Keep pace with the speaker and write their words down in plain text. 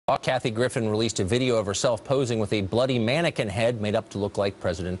Kathy Griffin released a video of herself posing with a bloody mannequin head made up to look like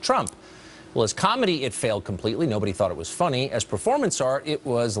President Trump. Well, as comedy, it failed completely. Nobody thought it was funny. As performance art, it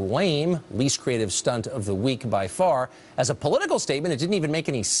was lame, least creative stunt of the week by far. As a political statement, it didn't even make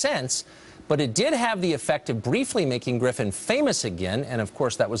any sense, but it did have the effect of briefly making Griffin famous again, and of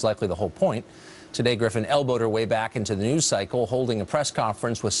course, that was likely the whole point. Today, Griffin elbowed her way back into the news cycle, holding a press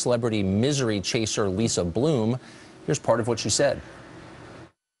conference with celebrity misery chaser Lisa Bloom. Here's part of what she said.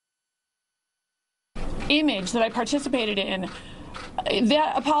 Image that I participated in,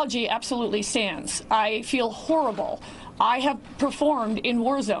 that apology absolutely stands. I feel horrible. I have performed in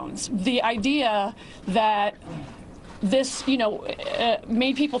war zones. The idea that this,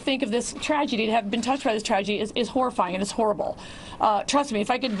 made people think of this tragedy, to have been touched by this tragedy, is horrifying and it's horrible. Trust me,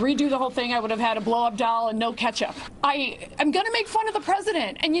 if I could redo the whole thing, I would have had a blow-up doll and no ketchup. I'm going to make fun of the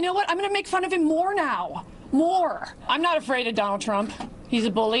president, and you know what? I'm going to make fun of him more now. More. I'm not afraid of Donald Trump. He's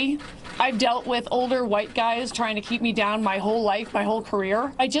a bully. I've dealt with older white guys trying to keep me down my whole life, my whole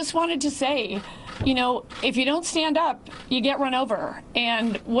career. I just wanted to say, if you don't stand up, you get run over.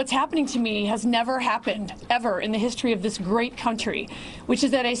 And what's happening to me has never happened, ever, in the history of this great country, which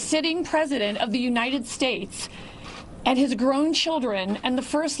is that a sitting president of the United States and his grown children and the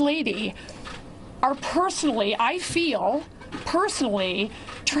First Lady are personally, I feel,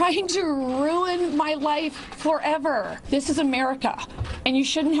 trying to ruin my life forever. This is America, and you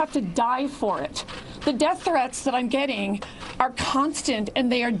shouldn't have to die for it. The death threats that I'm getting are constant,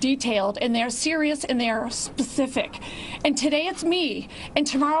 and they are detailed, and they are serious, and they are specific. And today it's me, and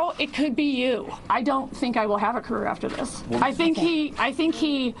tomorrow it could be you. I don't think I will have a career after this. I'm going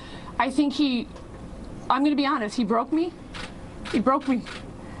to be honest, he broke me. He broke me.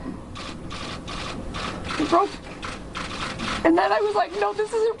 He broke. And then I was like, no,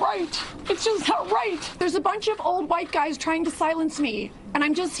 this isn't right. It's just not right. There's a bunch of old white guys trying to silence me, and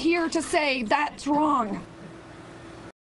I'm just here to say that's wrong.